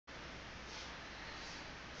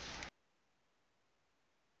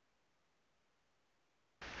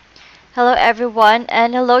Hello everyone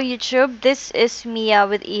and hello YouTube. This is Mia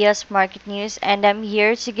with ES Market News and I'm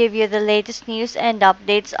here to give you the latest news and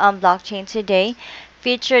updates on blockchain today,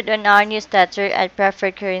 featured on our newsletter at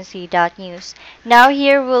PreferredCurrency.News. Now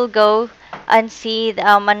here we'll go and see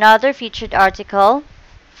another featured article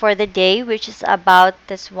for the day, which is about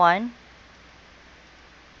this one.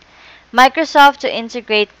 Microsoft to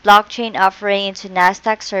integrate blockchain offering into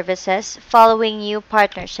Nasdaq services following new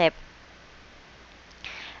partnership.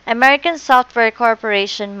 American software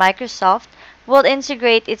corporation Microsoft will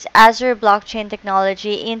integrate its Azure blockchain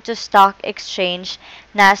technology into stock exchange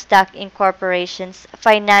Nasdaq Incorporation's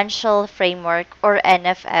Financial Framework, or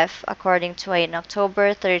NFF, according to an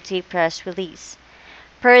October 30 press release.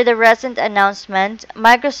 Per the recent announcement,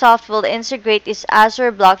 Microsoft will integrate its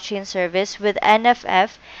Azure blockchain service with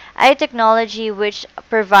NFF, a technology which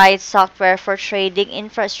provides software for trading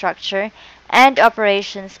infrastructure and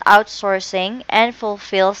operations outsourcing and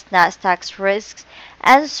fulfills Nasdaq's risks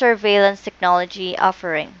and surveillance technology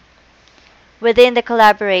offering. Within the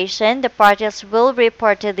collaboration, the parties will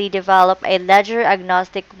reportedly develop a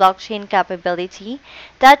ledger-agnostic blockchain capability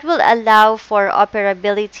that will allow for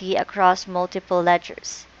operability across multiple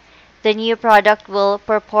ledgers. The new product will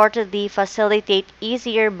purportedly facilitate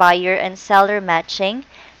easier buyer and seller matching,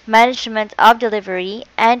 management of delivery,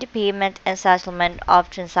 and payment and settlement of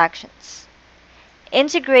transactions.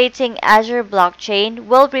 Integrating Azure blockchain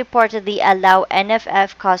will reportedly allow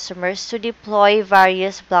NFF customers to deploy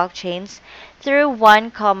various blockchains through one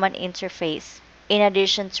common interface, in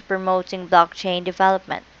addition to promoting blockchain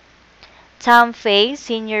development. Tom Fay,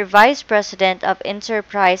 Senior Vice President of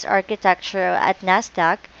Enterprise Architecture at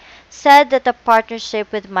Nasdaq, said that the partnership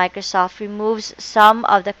with Microsoft removes some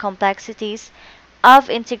of the complexities of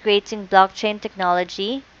integrating blockchain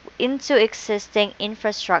technology into existing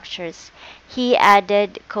infrastructures. He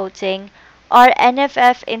added, quoting, "Our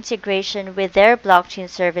NFF integration with their blockchain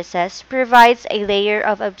services provides a layer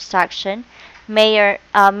of abstraction,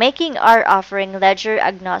 making our offering ledger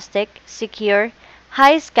agnostic, secure,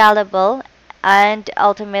 high scalable, and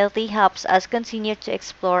ultimately helps us continue to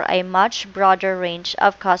explore a much broader range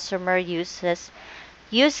of customer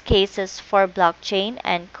use cases for blockchain,"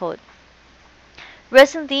 end quote.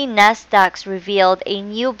 Recently, Nasdaq revealed a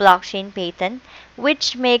new blockchain patent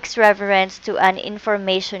which makes reference to an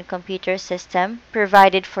information computer system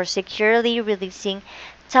provided for securely releasing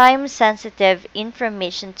time-sensitive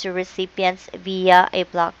information to recipients via a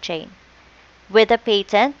blockchain. With the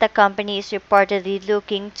patent, the company is reportedly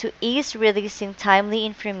looking to ease releasing timely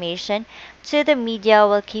information to the media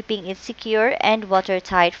while keeping it secure and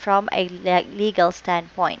watertight from a legal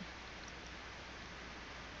standpoint.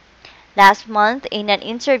 Last month, in an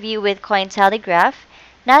interview with Cointelegraph,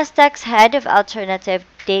 Nasdaq's head of alternative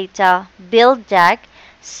data, Bill Dack,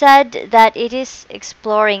 said that it is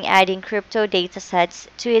exploring adding crypto datasets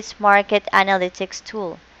to its market analytics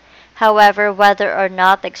tool. However, whether or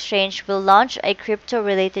not the exchange will launch a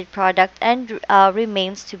crypto-related product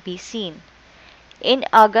remains to be seen. In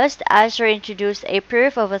August, Azure introduced a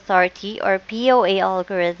Proof of Authority, or POA,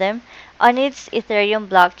 algorithm on its Ethereum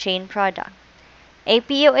blockchain product. A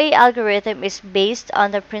POA algorithm is based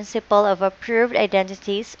on the principle of approved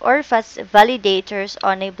identities or validators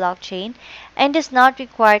on a blockchain and does not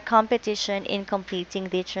require competition in completing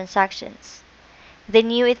the transactions. The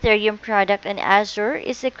new Ethereum product on Azure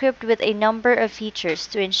is equipped with a number of features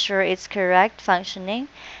to ensure its correct functioning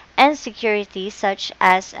and security, such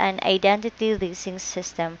as an identity leasing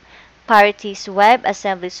system, Parity's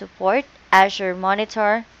WebAssembly support, Azure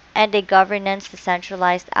Monitor, and a governance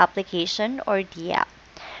decentralized application, or DApp.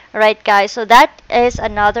 Alright guys, so that is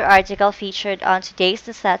another article featured on today's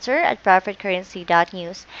newsletter at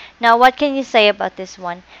PreferredCurrency.News. Now what can you say about this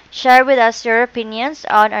one? Share with us your opinions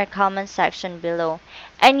on our comment section below.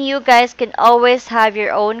 And you guys can always have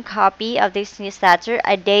your own copy of this newsletter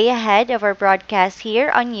a day ahead of our broadcast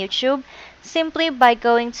here on YouTube, simply by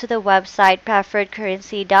going to the website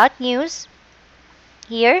PreferredCurrency.News.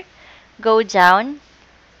 Here, go down,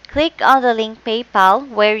 click on the link PayPal,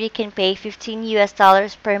 where you can pay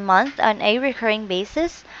 $15 per month on a recurring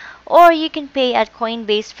basis, or you can pay at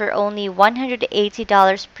Coinbase for only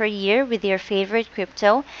 $180 per year with your favorite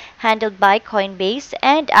crypto handled by Coinbase.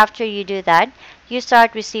 And after you do that, you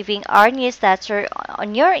start receiving our newsletter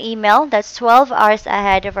on your email. That's 12 hours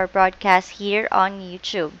ahead of our broadcast here on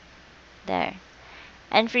YouTube. There.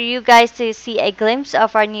 And for you guys to see a glimpse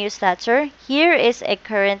of our newsletter, here is a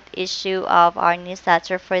current issue of our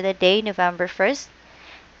newsletter for the day, November 1st.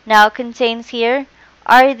 Now, contains here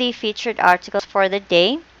are the featured articles for the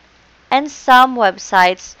day and some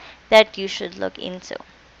websites that you should look into.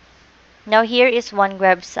 Now, here is one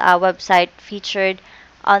website featured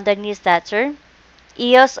on the newsletter,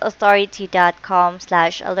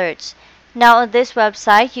 eosauthority.com/alerts. Now on this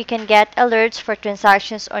website, you can get alerts for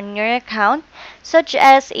transactions on your account, such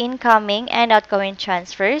as incoming and outgoing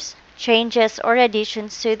transfers, changes or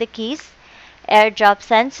additions to the keys, airdrop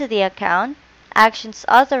sent to the account, actions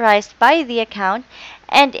authorized by the account,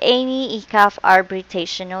 and any ECAF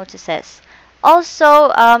arbitration notices.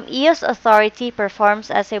 Also, EOS Authority performs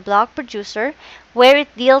as a block producer where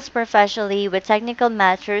it deals professionally with technical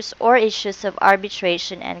matters or issues of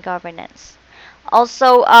arbitration and governance.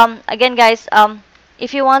 Also, again, guys,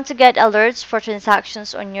 if you want to get alerts for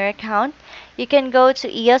transactions on your account, you can go to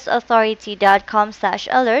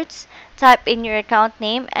eosauthority.com/alerts, type in your account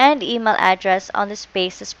name and email address on the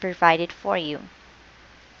spaces provided for you.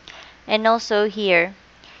 And also here,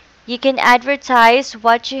 you can advertise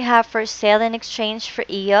what you have for sale in exchange for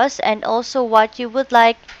EOS and also what you would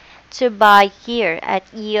like to buy here at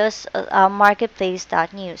EOS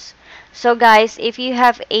Marketplace.News. So guys, if you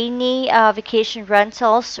have any vacation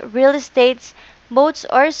rentals, real estates, boats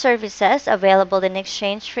or services available in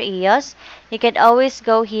exchange for EOS, you can always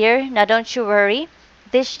go here. Now don't you worry.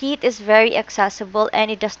 This sheet is very accessible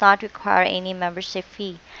and it does not require any membership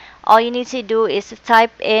fee. All you need to do is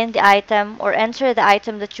type in the item or enter the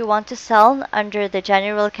item that you want to sell under the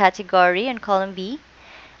general category on column B,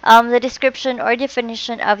 the description or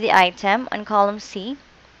definition of the item on column C,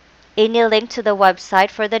 any link to the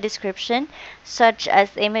website for the description, such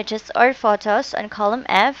as images or photos on column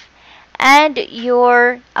F, and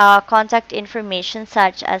your contact information,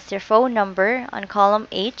 such as your phone number on column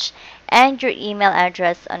H, and your email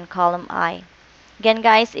address on column I. Again,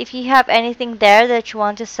 guys, if you have anything there that you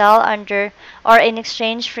want to sell under or in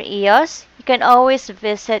exchange for EOS, you can always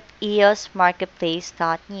visit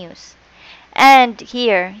eosmarketplace.news. And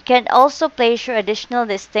here, you can also place your additional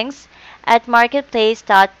listings at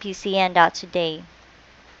marketplace.pcn.today.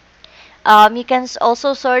 You can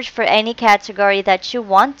also search for any category that you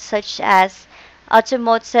want, such as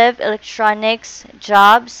automotive, electronics,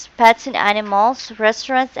 jobs, pets and animals,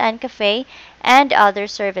 restaurants and cafe, and other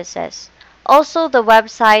services. Also, the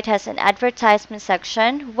website has an advertisement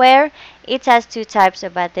section where it has two types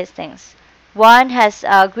of ad listings. One has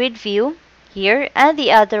a grid view here, and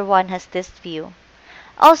the other one has this view.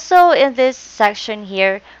 Also, in this section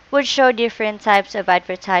here, would show different types of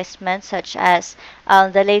advertisements, such as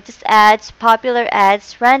the latest ads, popular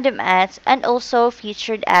ads, random ads, and also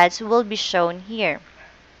featured ads will be shown here.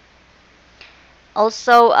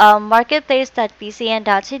 Also,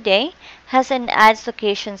 marketplace.pcn.today has an ads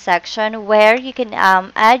location section where you can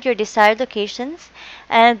add your desired locations,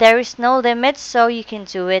 and there is no limit, so you can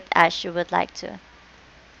do it as you would like to.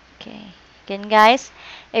 Okay, again, guys,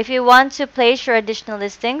 if you want to place your additional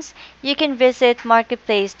listings, you can visit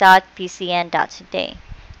marketplace.pcn.today.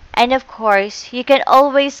 And of course, you can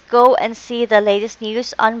always go and see the latest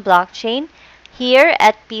news on blockchain here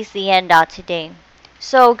at PCN.today.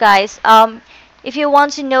 So guys, if you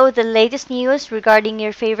want to know the latest news regarding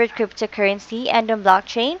your favorite cryptocurrency and on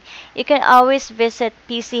blockchain, you can always visit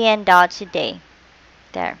PCN.today.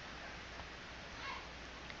 There.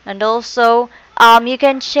 And also, you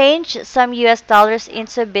can change some US dollars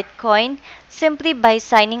into Bitcoin simply by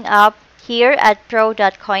signing up here at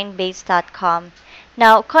pro.coinbase.com.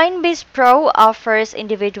 Now, Coinbase Pro offers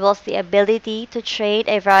individuals the ability to trade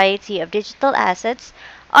a variety of digital assets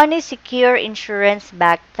on a secure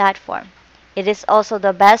insurance-backed platform. It is also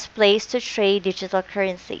the best place to trade digital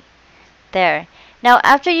currency. There. Now,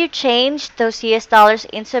 after you change those US dollars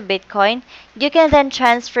into Bitcoin, you can then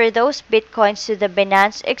transfer those Bitcoins to the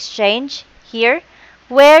Binance exchange here,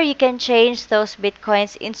 where you can change those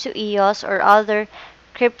Bitcoins into EOS or other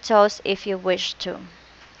cryptos if you wish to.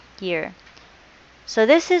 Here. So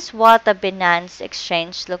this is what the Binance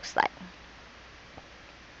exchange looks like.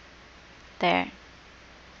 There.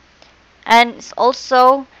 And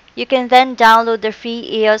also, you can then download the free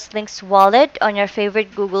EOS Links wallet on your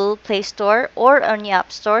favorite Google Play Store or on your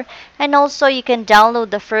App Store. And also, you can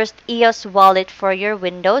download the first EOS wallet for your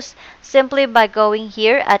Windows simply by going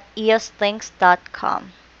here at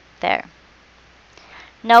eoslinks.com. There.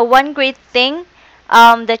 Now, one great thing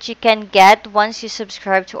that you can get once you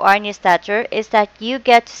subscribe to our newsletter is that you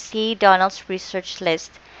get to see Donald's research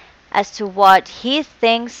list as to what he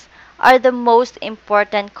thinks are the most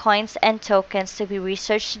important coins and tokens to be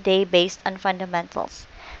researched today based on fundamentals.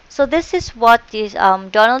 So this is what this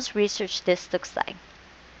Donald's research list looks like.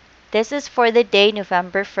 This is for the day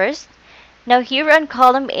November 1st. Now here on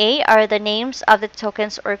column A are the names of the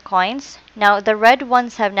tokens or coins. Now the red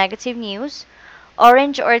ones have negative news,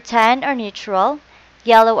 orange or tan are neutral,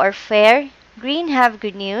 yellow are fair, green have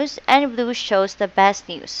good news, and blue shows the best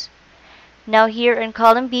news. Now here in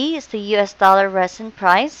column B is the US dollar recent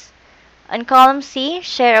price. On column C,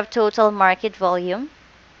 share of total market volume.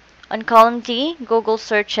 On column D, Google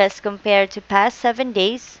searches compared to past 7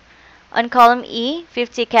 days. On column E,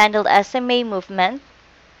 50 candle SMA movement.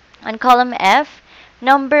 On column F,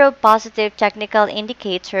 number of positive technical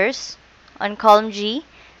indicators. On column G,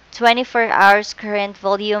 24 hours current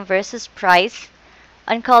volume versus price.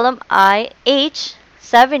 On column H,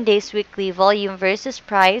 7 days weekly volume versus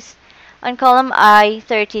price. On column I,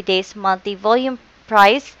 30 days monthly volume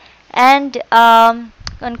price. And on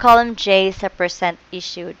column J is the percent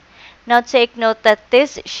issued. Now take note that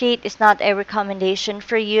this sheet is not a recommendation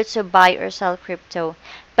for you to buy or sell crypto.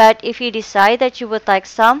 But if you decide that you would like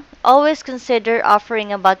some, always consider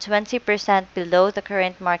offering about 20% below the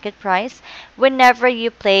current market price whenever you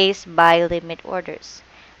place buy limit orders.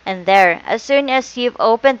 And there, as soon as you've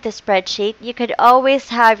opened the spreadsheet, you could always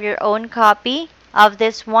have your own copy of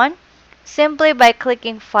this one simply by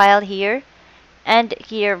clicking File here and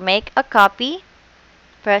here make a copy.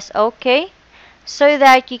 Press OK so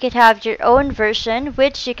that you can have your own version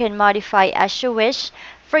which you can modify as you wish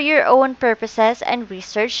for your own purposes and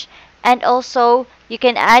research. And also, you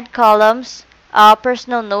can add columns,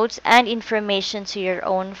 personal notes, and information to your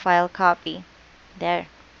own file copy. There.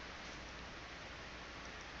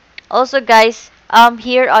 Also guys,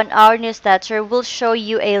 here on our newsletter, we'll show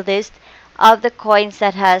you a list of the coins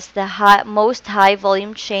that has the most high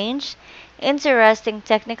volume change, interesting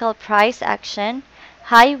technical price action,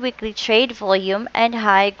 high weekly trade volume, and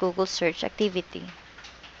high Google search activity.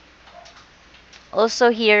 Also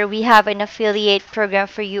here, we have an affiliate program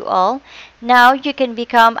for you all. Now you can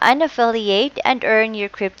become an affiliate and earn your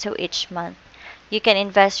crypto each month. You can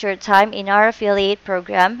invest your time in our affiliate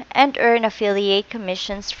program and earn affiliate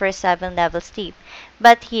commissions for 7 levels deep.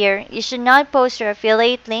 But here, you should not post your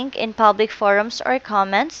affiliate link in public forums or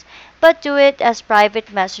comments, but do it as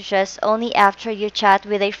private messages only after you chat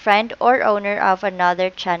with a friend or owner of another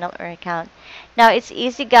channel or account. Now, it's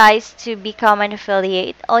easy guys to become an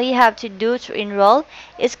affiliate. All you have to do to enroll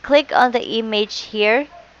is click on the image here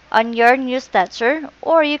on your newsletter,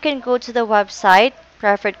 or you can go to the website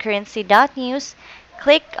PreferredCurrency.News,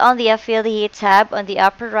 click on the affiliate tab on the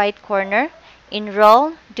upper right corner,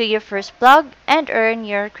 enroll, do your first blog, and earn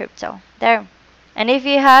your crypto. There. And if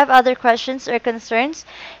you have other questions or concerns,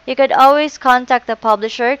 you could always contact the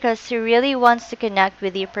publisher because he really wants to connect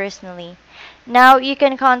with you personally. Now, you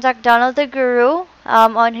can contact Donald the Guru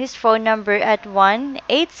on his phone number at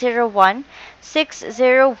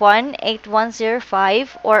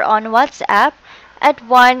 1-801-601-8105 or on WhatsApp at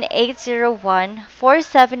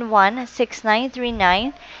 1-801-471-6939.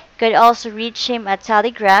 You could also reach him at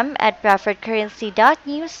Telegram at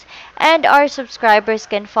PreferredCurrency.News, and our subscribers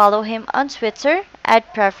can follow him on Twitter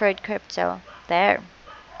at PreferredCrypto. There.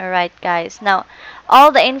 Alright guys, now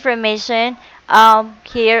all the information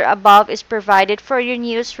here above is provided for your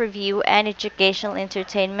news, review, and educational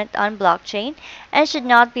entertainment on blockchain and should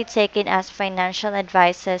not be taken as financial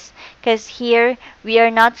advices, because here we are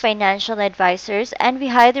not financial advisors, and we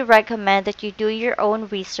highly recommend that you do your own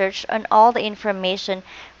research on all the information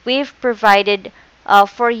we've provided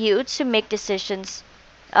for you to make decisions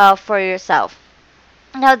for yourself.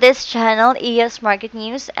 Now, this channel, ES Market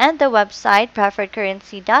News, and the website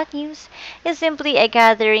PreferredCurrency.News is simply a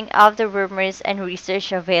gathering of the rumors and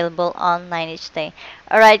research available online each day.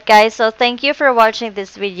 Alright guys, so thank you for watching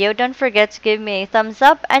this video. Don't forget to give me a thumbs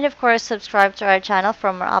up and of course subscribe to our channel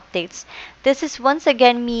for more updates. This is once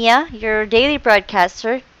again Mia, your daily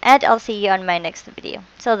broadcaster, and I'll see you on my next video.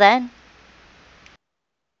 Till then.